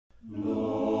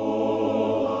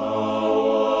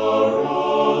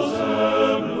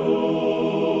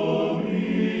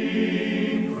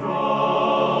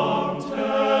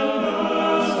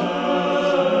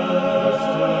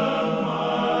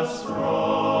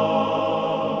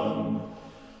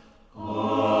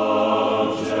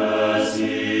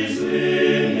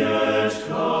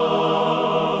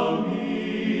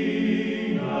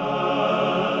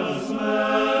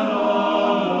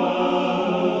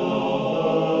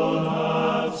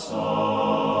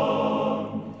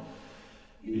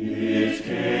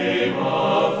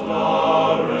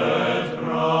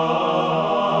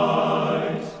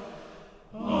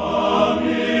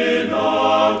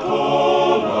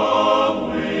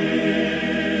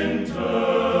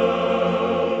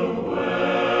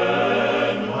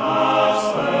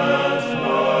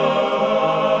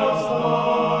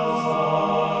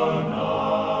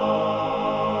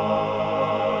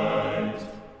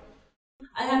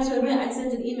have to admit, I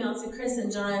sent an email to Chris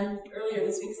and John earlier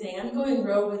this week saying, I'm going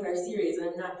rogue with our series, and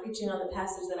I'm not preaching on the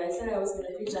passage that I said I was going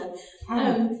to preach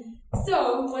on.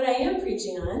 So what I am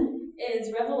preaching on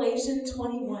is Revelation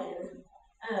 21.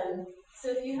 So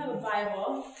if you have a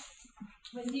Bible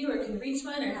with you, or can reach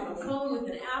one, or have a phone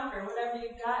with an app, or whatever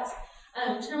you've got,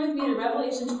 turn with me to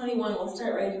Revelation 21. We'll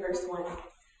start right in verse 1.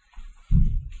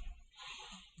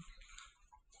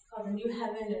 It's called a new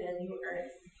heaven and a new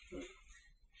earth.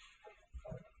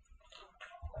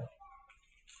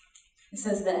 It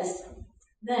says this: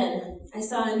 Then I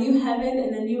saw a new heaven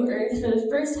and a new earth, for the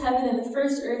first heaven and the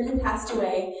first earth had passed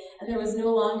away, and there was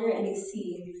no longer any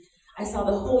sea. I saw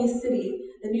the holy city,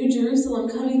 the new Jerusalem,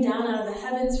 coming down out of the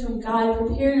heavens from God,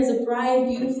 prepared as a bride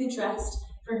beautifully dressed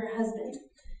for her husband.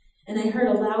 And I heard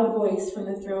a loud voice from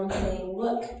the throne saying,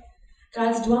 Look,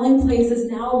 God's dwelling place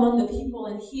is now among the people,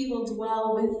 and he will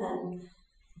dwell with them.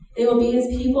 They will be his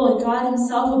people, and God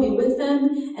himself will be with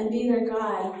them and be their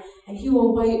God, and he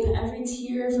will wipe every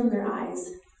tear from their eyes.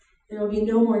 There will be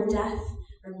no more death,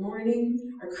 or mourning,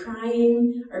 or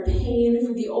crying, or pain,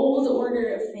 for the old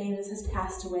order of things has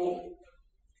passed away.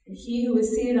 And he who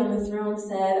was seated on the throne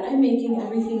said, I'm making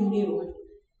everything new.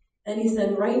 Then he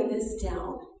said, Write this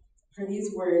down, for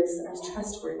these words are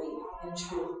trustworthy and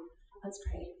true. Let's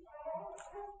pray.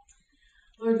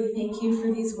 Lord, we thank you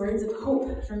for these words of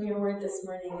hope from your word this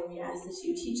morning, and we ask that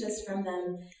you teach us from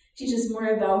them. Teach us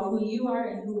more about who you are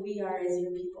and who we are as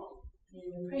your people. And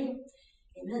we pray.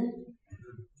 Amen.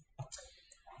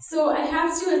 So I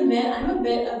have to admit, I'm a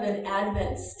bit of an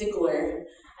Advent stickler.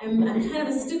 I'm kind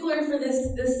of a stickler for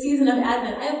this season of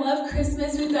Advent. I love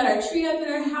Christmas. We've got our tree up in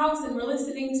our house, and we're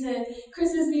listening to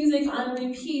Christmas music on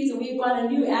repeat. And we bought a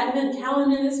new Advent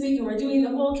calendar this week, and we're doing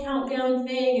the whole countdown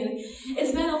thing. And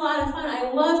it's been a lot of fun.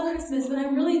 I love Christmas, but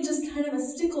I'm really just kind of a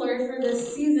stickler for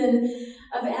this season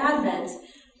of Advent.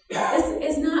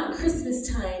 It's not Christmas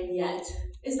time yet.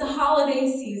 It's the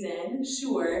holiday season,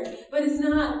 sure, but it's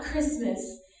not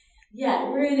Christmas yet.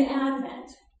 We're in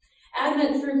Advent.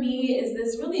 Advent for me is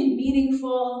this really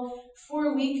meaningful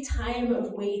 4-week time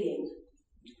of waiting.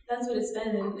 That's what it's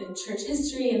been in church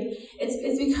history, and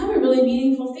it's become a really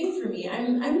meaningful thing for me.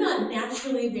 I'm not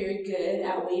naturally very good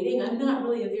at waiting. I'm not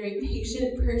really a very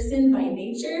patient person by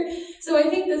nature. So I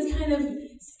think this kind of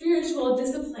spiritual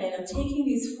discipline of taking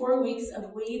these 4 weeks of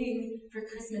waiting for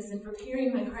Christmas and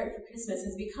preparing my heart for Christmas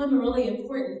has become a really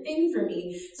important thing for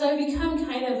me. So I've become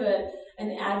kind of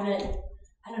an Advent,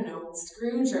 I don't know,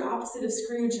 Scrooge or opposite of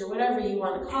Scrooge or whatever you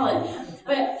want to call it.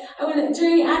 But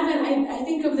during Advent, I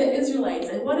think of the Israelites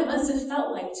and what it must have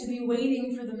felt like to be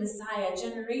waiting for the Messiah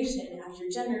generation after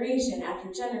generation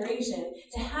after generation,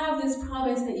 to have this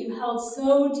promise that you held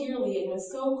so dearly and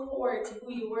was so core to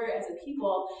who you were as a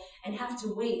people, and have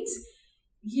to wait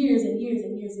years and years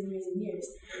and years and years and years.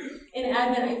 In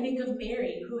Advent, I think of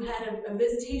Mary, who had a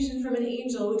visitation from an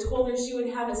angel who told her she would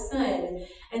have a son,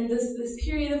 and this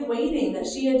period of waiting that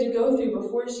she had to go through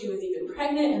before she was even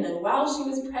pregnant, and then while she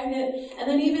was pregnant, and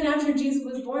then even after Jesus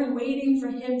was born, waiting for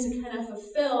him to kind of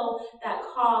fulfill that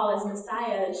call as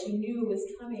Messiah that she knew was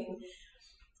coming.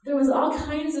 There was all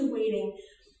kinds of waiting.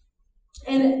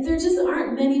 And there just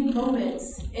aren't many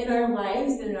moments in our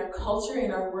lives, in our culture, in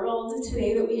our world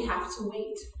today that we have to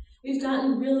wait. We've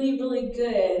gotten really, really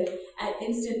good at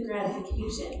instant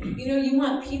gratification. You know, you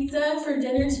want pizza for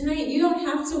dinner tonight, you don't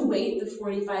have to wait the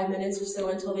 45 minutes or so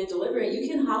until they deliver it. You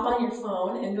can hop on your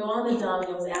phone and go on the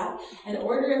Domino's app and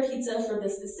order a pizza for the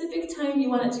specific time you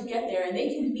want it to get there, and they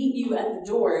can meet you at the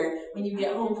door when you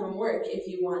get home from work if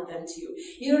you want them to.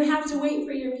 You don't have to wait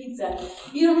for your pizza.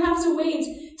 You don't have to wait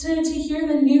to hear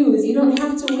the news. You don't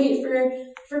have to wait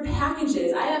for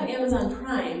packages. I have Amazon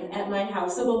Prime at my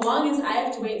house, so the longest I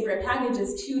have to wait for a package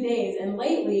is 2 days, and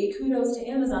lately, kudos to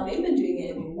Amazon, they've been doing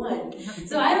it in 1.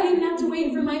 So I don't even have to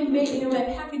wait for my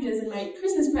packages and my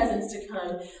Christmas presents to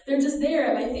come. They're just there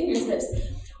at my fingertips.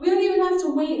 We don't even have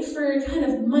to wait for kind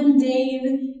of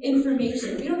mundane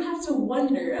information. We don't have to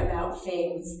wonder about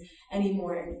things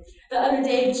anymore. The other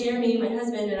day, Jeremy, my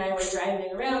husband, and I were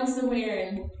driving around somewhere,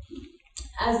 and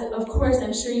as, of course,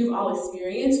 I'm sure you've all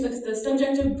experienced, the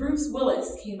subject of Bruce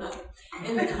Willis came up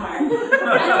in the car.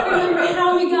 I don't remember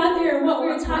how we got there or what we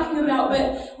were talking about,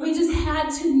 but we just had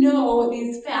to know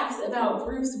these facts about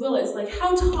Bruce Willis. Like,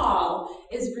 how tall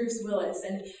is Bruce Willis?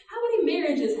 And how many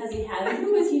marriages has he had? And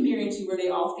who was he married to? Were they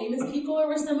all famous people, or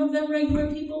were some of them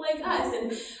regular people like us?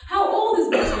 And how old is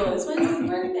Bruce Willis? When's his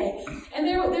birthday? And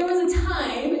there was a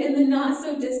time in the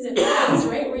not-so-distant past,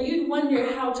 right, where you'd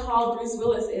wonder how tall Bruce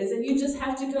Willis is, and you just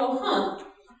have to go,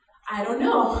 I don't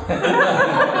know.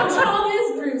 How tall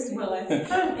is Bruce Willis.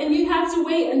 And you'd have to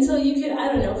wait until you could, I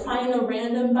don't know, find a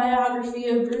random biography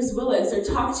of Bruce Willis or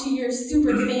talk to your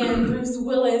super fan Bruce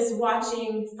Willis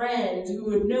watching friend who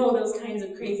would know those kinds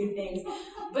of crazy things.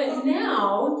 But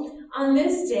now, on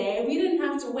this day, we didn't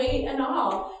have to wait at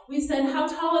all. We said, how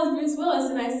tall is Bruce Willis?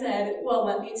 And I said, well,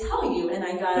 let me tell you. And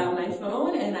I got out my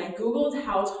phone and I Googled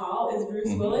how tall is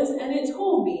Bruce Willis, and it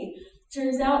told me.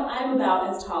 Turns out I'm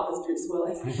about as tall as Bruce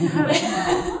Willis.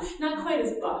 Not quite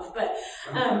as buff, but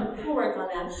we'll work on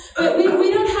that. But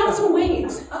we don't have to wait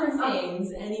for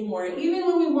things anymore. Even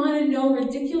when we want to know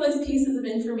ridiculous pieces of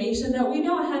information that we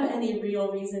don't have any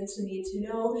real reason to need to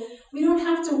know, we don't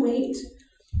have to wait.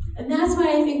 And that's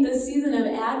why I think the season of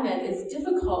Advent is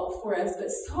difficult for us, but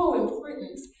so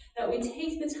important that we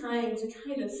take the time to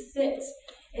kind of sit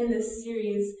in this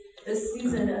series, this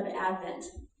season of Advent.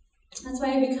 That's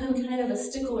why I become kind of a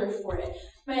stickler for it.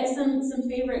 Some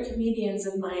favorite comedians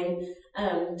of mine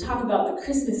talk about the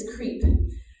Christmas creep.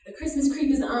 The Christmas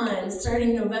creep is on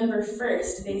starting November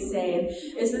 1st, they say. And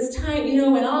it's this time,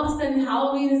 when all of a sudden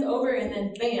Halloween is over and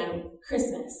then bam,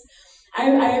 Christmas.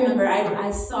 I remember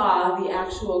I saw the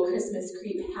actual Christmas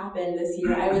creep happen this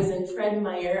year. I was in Fred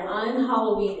Meyer on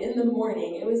Halloween in the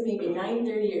morning. It was maybe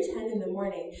 9:30 or 10 in the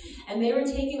morning. And they were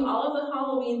taking all of the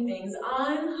Halloween things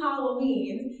on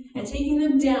Halloween and taking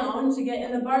them down to get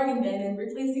in the bargain bin and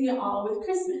replacing it all with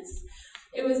Christmas.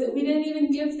 We didn't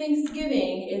even give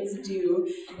Thanksgiving its due.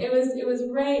 It was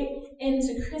right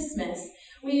into Christmas.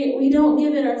 We don't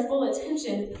give it our full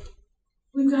attention.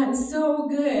 We've gotten so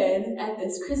good at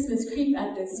this Christmas creep,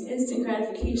 at this instant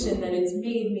gratification, that it's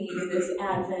made me this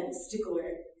Advent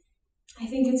stickler. I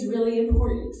think it's really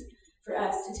important for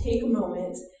us to take a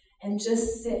moment and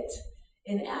just sit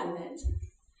in Advent,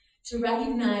 to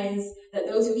recognize that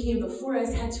those who came before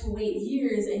us had to wait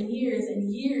years and years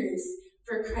and years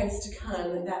for Christ to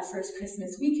come that first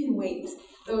Christmas. We can wait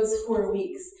those 4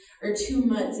 weeks or 2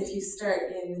 months if you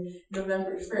start in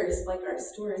November 1st, like our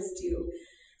stores do.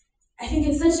 I think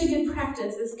it's such a good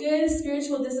practice, this good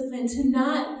spiritual discipline, to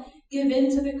not give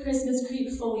in to the Christmas creep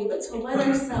fully, but to let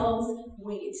ourselves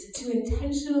wait, to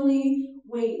intentionally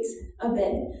wait a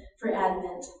bit for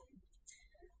Advent.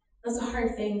 That's a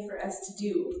hard thing for us to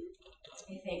do,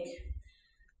 I think.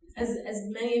 As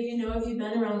many of you know, if you've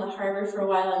been around the harbor for a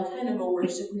while, I'm kind of a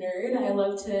worship nerd. I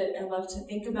love to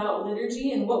think about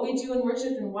liturgy and what we do in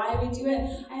worship and why we do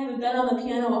it. I haven't been on the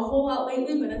piano a whole lot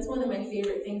lately, but it's one of my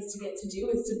favorite things to get to do,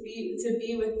 is to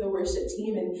be with the worship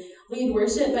team and lead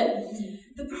worship. But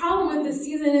the problem with this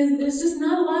season is there's just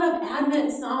not a lot of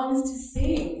Advent songs to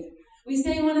sing. We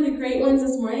sang one of the great ones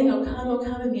this morning, O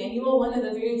Come, Emmanuel, one of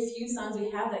the very few songs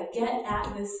we have that get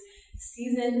at this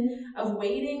season of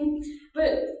waiting,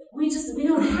 but we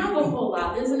don't have a whole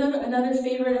lot. There's another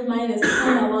favorite of mine is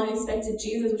Come Thou Long Expected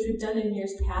Jesus, which we've done in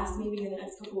years past. Maybe in the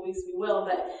next couple of weeks we will,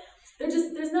 but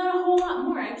there's not a whole lot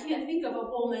more. I can't think of a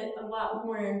lot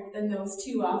more than those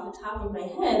two off the top of my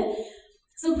head.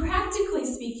 So practically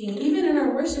speaking, even in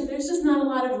our worship, there's just not a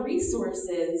lot of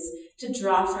resources to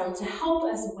draw from to help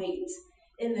us wait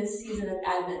in this season of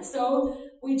Advent. So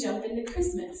we jump into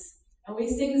Christmas. And we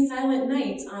sing Silent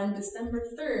Night on December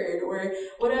 3rd, or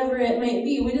whatever it might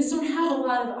be. We just don't have a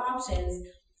lot of options.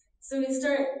 So we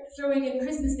start throwing in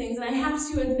Christmas things, and I have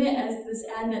to admit, as this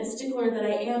Advent stickler that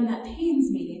I am, that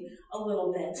pains me a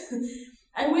little bit.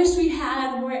 I wish we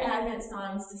had more Advent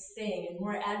songs to sing, and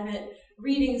more Advent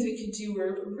readings we could do,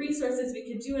 or resources we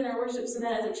could do in our worship, so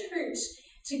that as a church,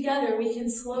 together, we can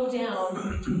slow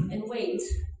down and wait.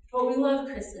 But we love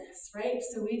Christmas, right?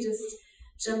 So we just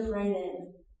jump right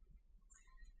in.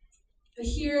 But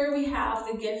here we have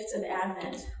the gift of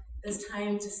Advent, this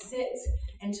time to sit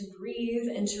and to breathe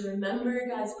and to remember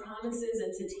God's promises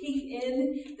and to take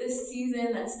in this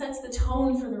season that sets the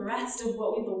tone for the rest of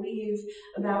what we believe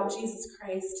about Jesus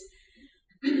Christ.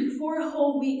 4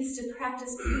 whole weeks to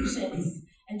practice patience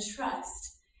and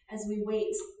trust as we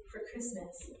wait for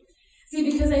Christmas.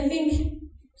 See, because I think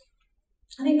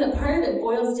that part of it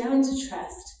boils down to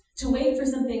trust. To wait for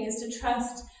something is to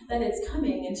trust that it's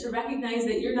coming and to recognize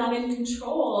that you're not in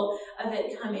control of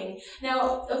it coming.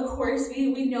 Now, of course,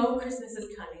 we know Christmas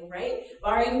is coming, right?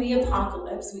 Barring the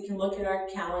apocalypse, we can look at our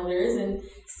calendars and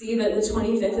see that the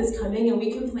 25th is coming, and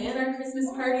we can plan our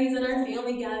Christmas parties and our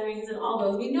family gatherings and all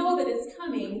those. We know that it's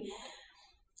coming.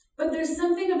 But there's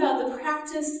something about the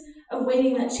practice of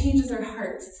waiting that changes our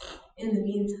hearts in the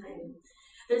meantime.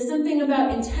 There's something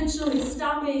about intentionally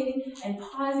stopping and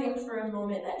pausing for a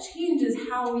moment that changes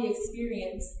how we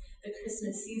experience the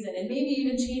Christmas season, and maybe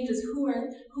even changes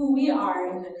who we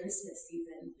are in the Christmas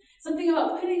season. Something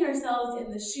about putting ourselves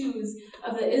in the shoes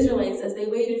of the Israelites as they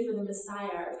waited for the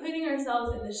Messiah, or putting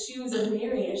ourselves in the shoes of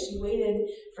Mary as she waited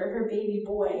for her baby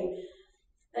boy,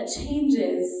 that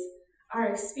changes our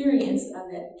experience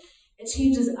of it. It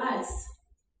changes us.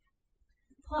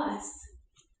 Plus,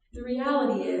 the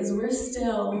reality is we're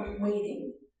still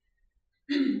waiting.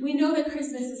 We know that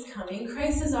Christmas is coming.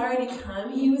 Christ has already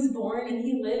come. He was born and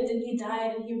he lived and he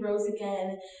died and he rose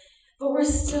again. But we're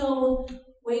still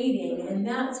waiting. And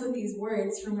that's what these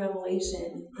words from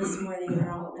Revelation this morning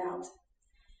are all about.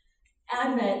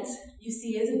 Advent, you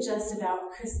see, isn't just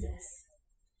about Christmas.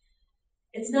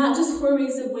 It's not just 4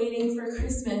 weeks of waiting for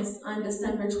Christmas on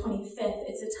December 25th.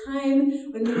 It's a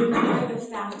time when we remember the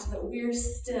fact that we're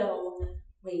still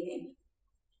waiting.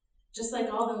 Just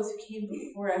like all those who came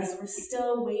before us, we're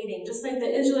still waiting. Just like the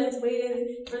Israelites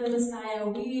waited for the Messiah,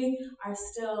 we are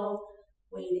still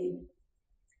waiting.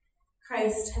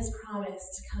 Christ has promised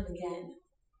to come again.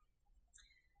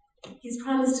 He's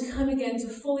promised to come again to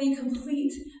fully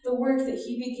complete the work that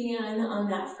he began on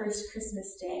that first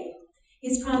Christmas day.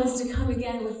 He's promised to come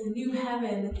again with the new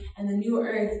heaven and the new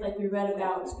earth, like we read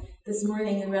about this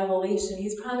morning in Revelation.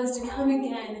 He's promised to come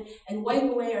again and wipe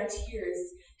away our tears,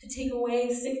 to take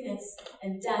away sickness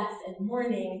and death and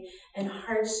mourning and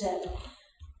hardship.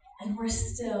 And we're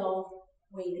still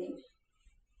waiting.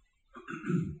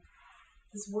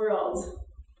 This world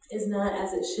is not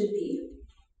as it should be,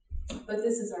 but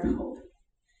this is our hope.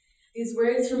 These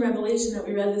words from Revelation that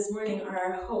we read this morning are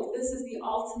our hope. This is the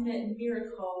ultimate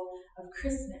miracle of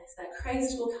Christmas, that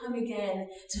Christ will come again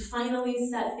to finally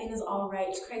set things all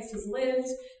right. Christ has lived,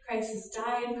 Christ has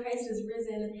died, Christ has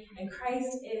risen, and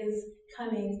Christ is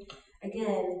coming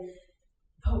again.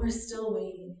 But we're still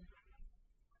waiting.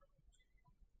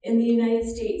 In the United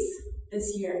States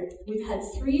this year, we've had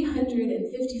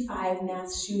 355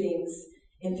 mass shootings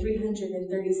in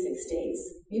 336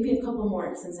 days. Maybe a couple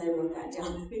more since I wrote that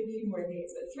down, maybe a few more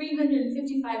days, but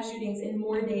 355 shootings in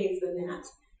more days than that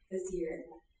this year.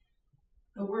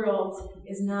 The world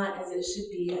is not as it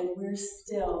should be, and we're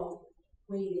still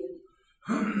waiting.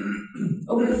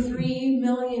 Over 3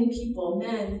 million people,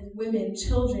 men, women,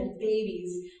 children,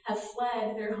 babies, have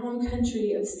fled their home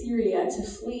country of Syria to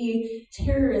flee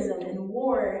terrorism and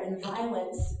war and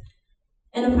violence.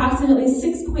 And approximately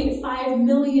 6.5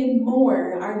 million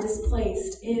more are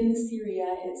displaced in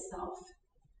Syria itself.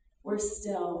 We're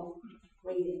still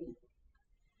waiting.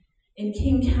 In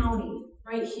King County,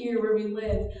 right here where we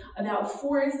live, about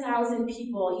 4,000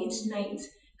 people each night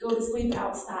go to sleep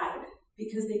outside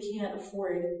because they can't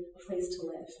afford a place to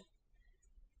live.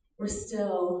 We're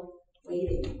still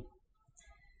waiting.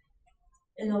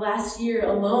 In the last year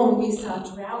alone, we saw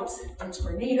drought and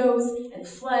tornadoes and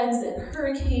floods and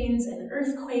hurricanes and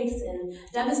earthquakes and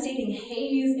devastating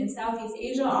haze in Southeast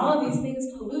Asia, all of these things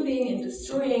polluting and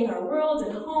destroying our world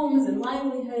and homes and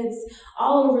livelihoods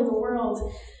all over the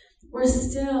world. We're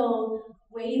still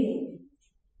waiting.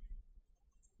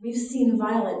 We've seen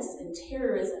violence and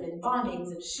terrorism and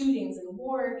bombings and shootings and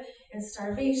war and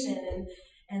starvation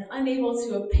and unable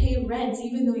to pay rent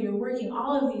even though you're working,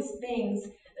 all of these things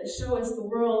that show us the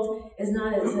world is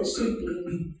not as it should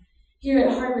be. Here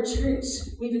at Harbor Church,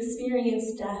 we've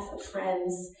experienced death of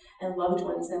friends and loved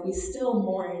ones that we still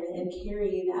mourn and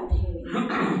carry that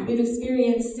pain. We've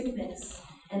experienced sickness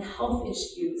and health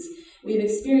issues. We've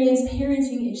experienced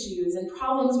parenting issues and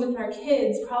problems with our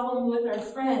kids, problems with our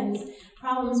friends,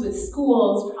 problems with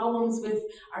schools, problems with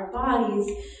our bodies.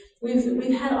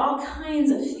 We've had all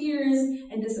kinds of fears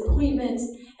and disappointments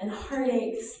and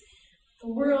heartaches.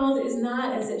 The world is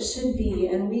not as it should be,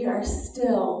 and we are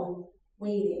still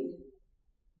waiting.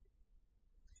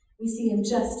 We see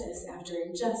injustice after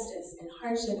injustice and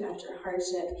hardship after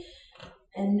hardship,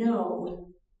 and no,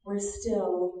 we're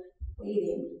still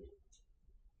waiting.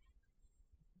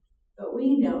 But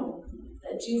we know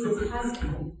that Jesus has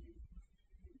come.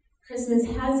 Christmas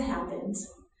has happened.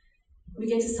 We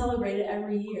get to celebrate it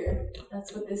every year.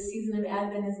 That's what this season of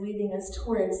Advent is leading us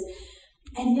towards.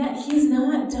 And yet, he's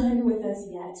not done with us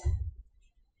yet.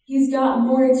 He's got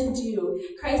more to do.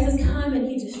 Christ has come and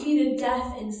he defeated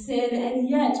death and sin, and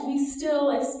yet we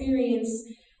still experience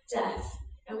death.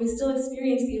 And we still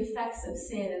experience the effects of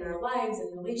sin in our lives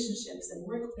and relationships and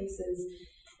workplaces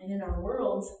and in our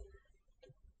world.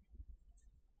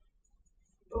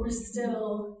 But we're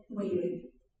still waiting.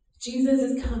 Jesus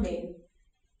is coming,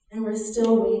 and we're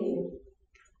still waiting.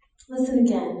 Listen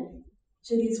again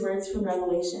to these words from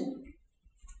Revelation.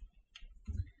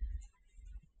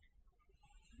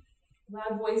 A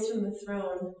loud voice from the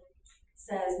throne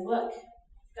says, "Look,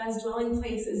 God's dwelling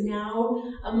place is now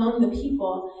among the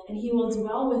people, and he will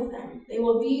dwell with them. They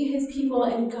will be his people,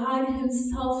 and God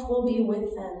himself will be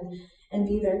with them and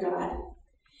be their God.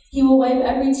 He will wipe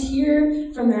every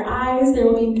tear from their eyes. There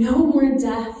will be no more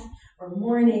death or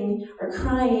mourning or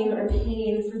crying or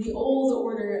pain, for the old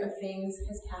order of things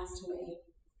has passed away.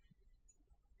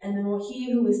 And then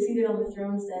he who was seated on the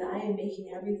throne said, I am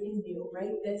making everything new.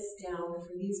 Write this down, for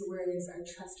these words are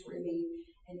trustworthy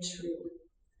and true.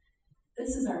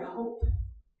 This is our hope.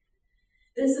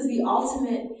 This is the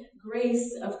ultimate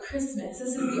grace of Christmas.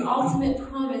 This is the ultimate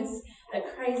promise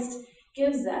that Christ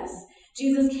gives us.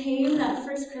 Jesus came that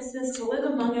first Christmas to live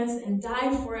among us and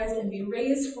die for us and be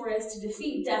raised for us to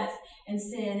defeat death and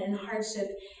sin and hardship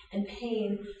and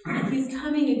pain. And he's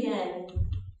coming again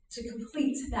to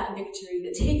complete that victory,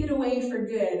 to take it away for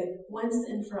good once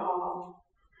and for all.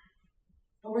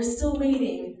 But we're still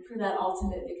waiting for that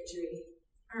ultimate victory,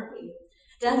 aren't we?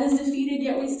 Death is defeated,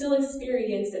 yet we still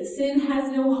experience it. Sin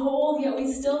has no hold, yet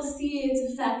we still see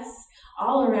its effects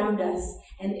all around us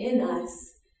and in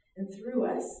us and through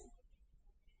us.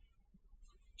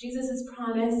 Jesus has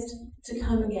promised to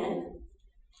come again,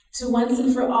 to once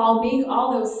and for all make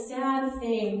all those sad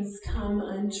things come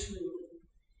untrue.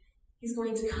 He's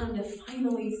going to come to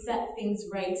finally set things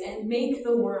right and make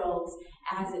the world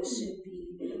as it should be.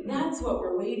 That's what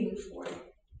we're waiting for.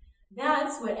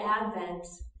 That's what Advent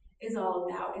is all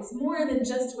about. It's more than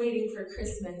just waiting for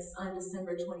Christmas on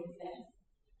December 25th,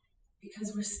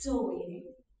 because we're still waiting,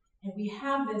 and we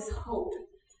have this hope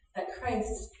that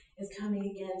Christ is coming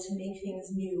again to make things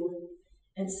new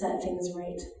and set things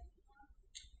right.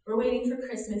 We're waiting for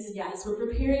Christmas, yes. We're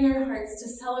preparing our hearts to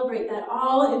celebrate that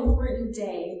all-important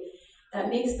day that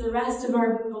makes the rest of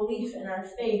our belief and our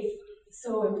faith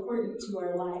so important to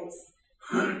our lives.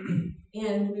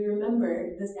 And we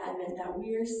remember this Advent that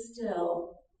we're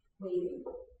still waiting.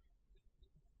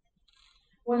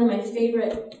 One of my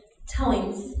favorite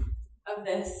tellings of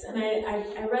this, and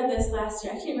I read this last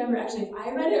year. I can't remember actually if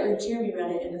I read it or Jeremy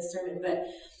read it in the sermon, but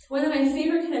one of my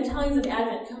favorite kind of tellings of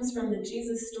Advent comes from the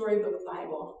Jesus Storybook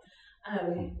Bible,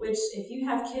 which if you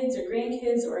have kids or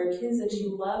grandkids or kids that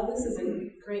you love, this is a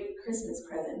great Christmas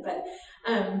present. But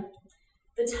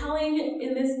the telling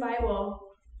in this Bible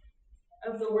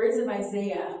of the words of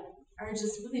Isaiah are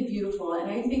just really beautiful, and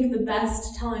I think the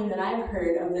best telling that I've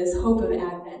heard of this hope of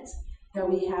Advent that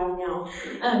we have now.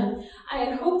 I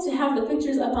had hoped to have the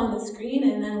pictures up on the screen,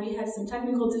 and then we had some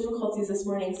technical difficulties this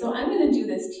morning, so I'm going to do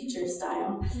this teacher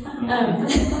style.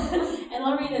 And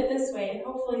I'll read it this way, and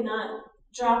hopefully not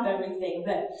drop everything.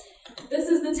 But this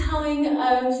is the telling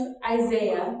of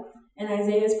Isaiah, and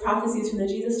Isaiah's prophecies from the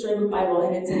Jesus Storybook Bible,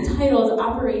 and it's entitled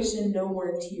Operation No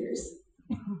More Tears.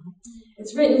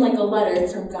 It's written like a letter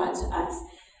from God to us.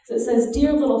 So it says,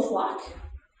 Dear little flock,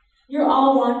 you're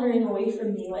all wandering away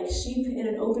from me like sheep in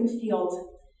an open field.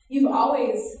 You've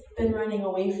always been running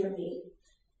away from me.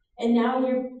 And now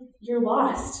you're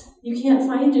lost. You can't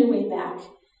find your way back.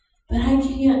 But I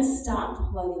can't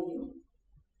stop loving you.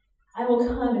 I will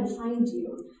come and find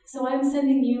you. So I'm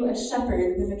sending you a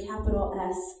shepherd with a capital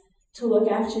S to look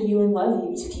after you and love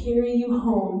you, to carry you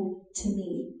home to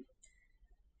me.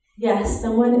 Yes,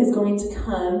 someone is going to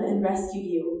come and rescue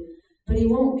you, but he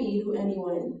won't be who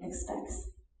anyone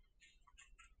expects.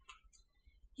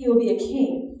 He will be a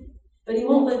king, but he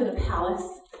won't live in a palace,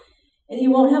 and he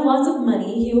won't have lots of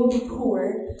money. He will be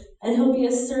poor, and he'll be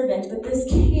a servant, but this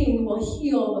king will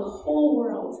heal the whole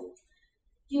world.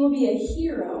 He will be a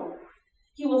hero.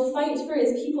 He will fight for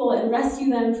his people and rescue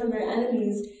them from their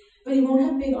enemies, but he won't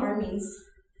have big armies,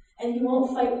 and he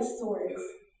won't fight with swords.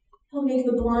 He'll make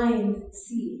the blind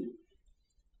see,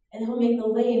 and he'll make the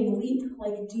lame leap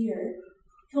like deer.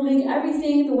 He'll make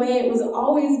everything the way it was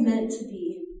always meant to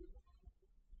be.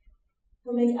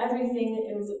 He'll make everything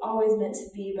it was always meant to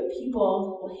be, but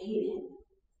people will hate him,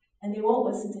 and they won't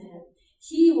listen to him.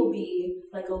 He will be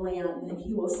like a lamb, and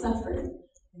he will suffer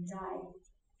and die.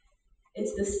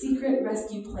 It's the secret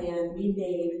rescue plan we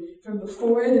made from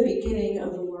before the beginning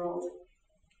of the world.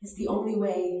 It's the only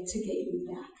way to get you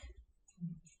back.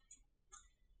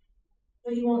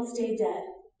 But he won't stay dead.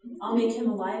 I'll make him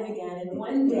alive again, and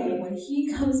one day when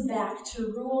he comes back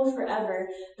to rule forever,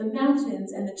 the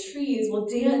mountains and the trees will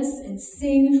dance and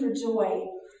sing for joy.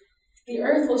 The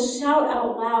earth will shout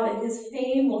out loud, and his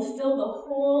fame will fill the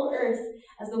whole earth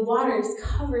as the waters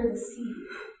cover the sea.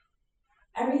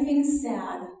 Everything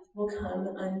sad will come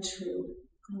untrue.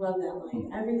 I love that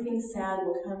line. Everything sad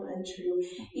will come untrue.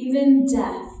 Even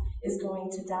death is going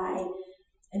to die,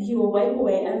 and he will wipe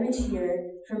away every tear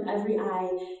from every eye.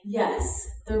 Yes,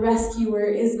 the rescuer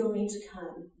is going to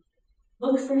come.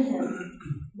 Look for him.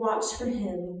 Watch for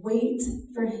him. Wait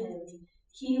for him.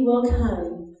 He will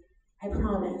come, I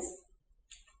promise.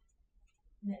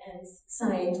 And it ends,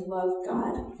 signed, love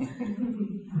God.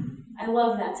 I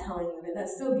love that telling of it.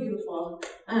 That's so beautiful.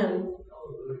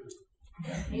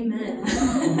 Amen.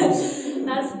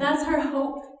 That's our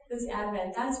hope this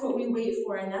Advent. That's what we wait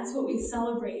for, and that's what we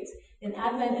celebrate in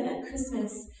Advent and at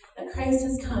Christmas, that Christ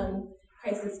has come,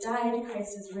 Christ has died,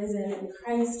 Christ has risen, and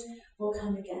Christ will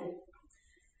come again.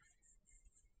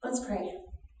 Let's pray.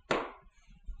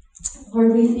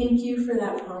 Lord, we thank you for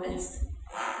that promise.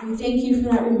 We thank you for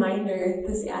that reminder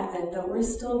this Advent that we're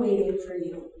still waiting for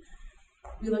you.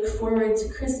 We look forward to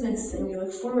Christmas, and we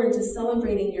look forward to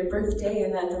celebrating your birthday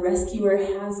and that the rescuer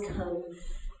has come.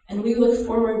 And we look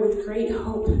forward with great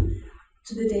hope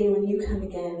to the day when you come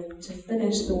again to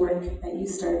finish the work that you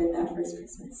started that first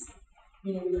Christmas.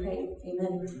 In your name we pray.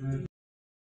 Amen.